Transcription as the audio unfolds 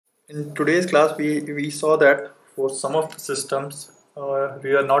In today's class, we saw that for some of the systems,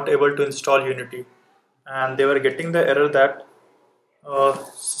 we are not able to install Unity, and they were getting the error that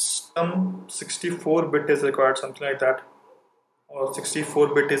system 64-bit is required, something like that, or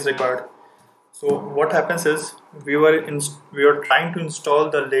 64-bit is required. So what happens is we were trying to install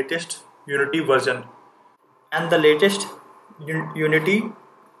the latest Unity version, and the latest Unity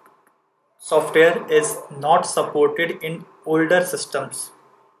software is not supported in older systems,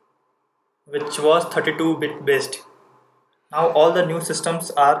 which was 32-bit based. Now all the new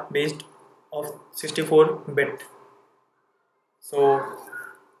systems are based of 64-bit. So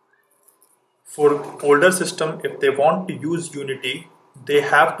for older system, if they want to use Unity, they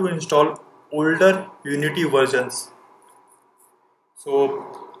have to install older Unity versions. So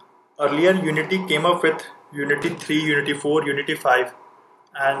earlier Unity came up with Unity 3, Unity 4, Unity 5,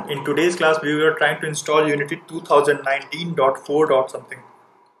 and in today's class we were trying to install Unity 2019.4. something.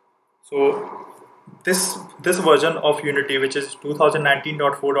 So this version of Unity, which is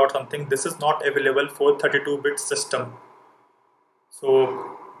 2019.4. something, this is not available for 32-bit system.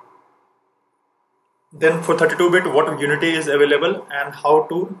 So then for 32-bit, what Unity is available and how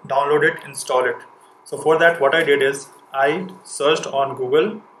to download it, install it. So for that, what I did is I searched on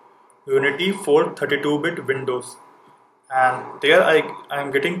Google Unity for 32-bit Windows, and there I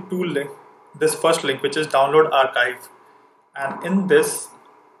am getting two links. This first link, which is download archive, and in this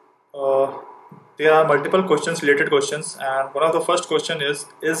there are multiple questions, related questions, and one of the first question is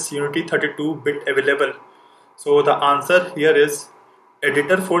Unity 32-bit available? So the answer here is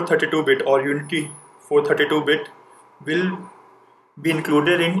editor for 32-bit or Unity for 32-bit will be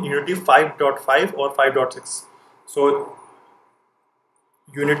included in Unity 5.5 or 5.6. So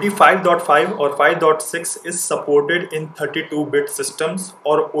Unity 5.5 or 5.6 is supported in 32-bit systems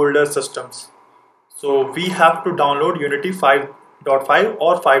or older systems. So we have to download Unity 5.5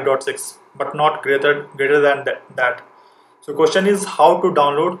 or 5.6, but not greater than that. So question is how to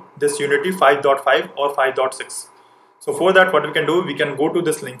download this Unity 5.5 or 5.6. So for that, what we can do, we can go to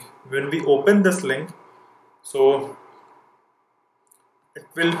this link. When we open this link, so it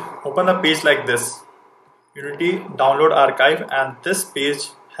will open a page like this, Unity download archive, and this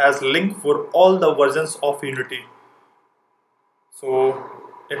page has link for all the versions of Unity. So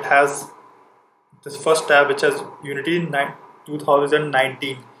it has this first tab which has Unity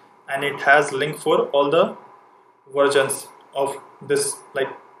 2019, and it has link for all the versions of this, like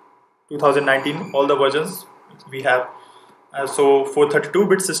 2019, all the versions we have. So for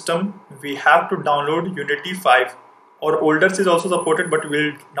 32-bit system, we have to download Unity 5, or older is also supported, but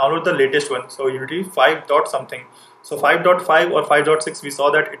we'll download the latest one. So Unity 5 dot something. So 5.5 or 5.6, we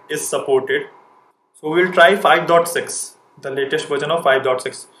saw that it is supported. So we'll try 5.6, the latest version of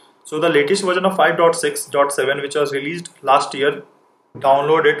 5.6. So the latest version of 5.6.7, which was released last year,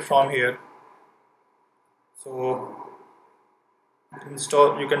 download it from here. So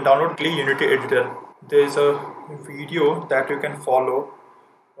install, you can download Unity editor. There is a video that you can follow.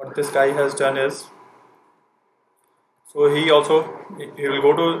 What this guy has done is, so he will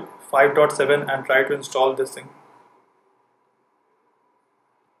go to 5.7 and try to install this thing.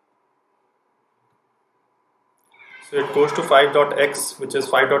 So it goes to 5.x, which is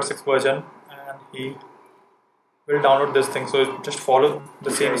 5.6 version, and he will download this thing. So just follow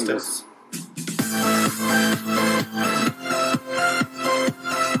the same steps.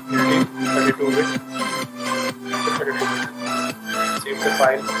 Unity 32-bit. Save the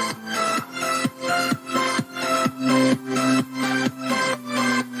file.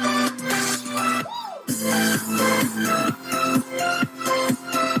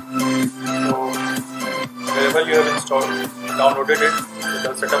 So wherever you have installed, downloaded it, the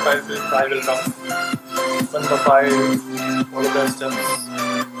setup file will come. Open the file, follow the steps,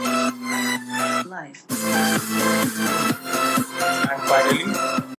 and finally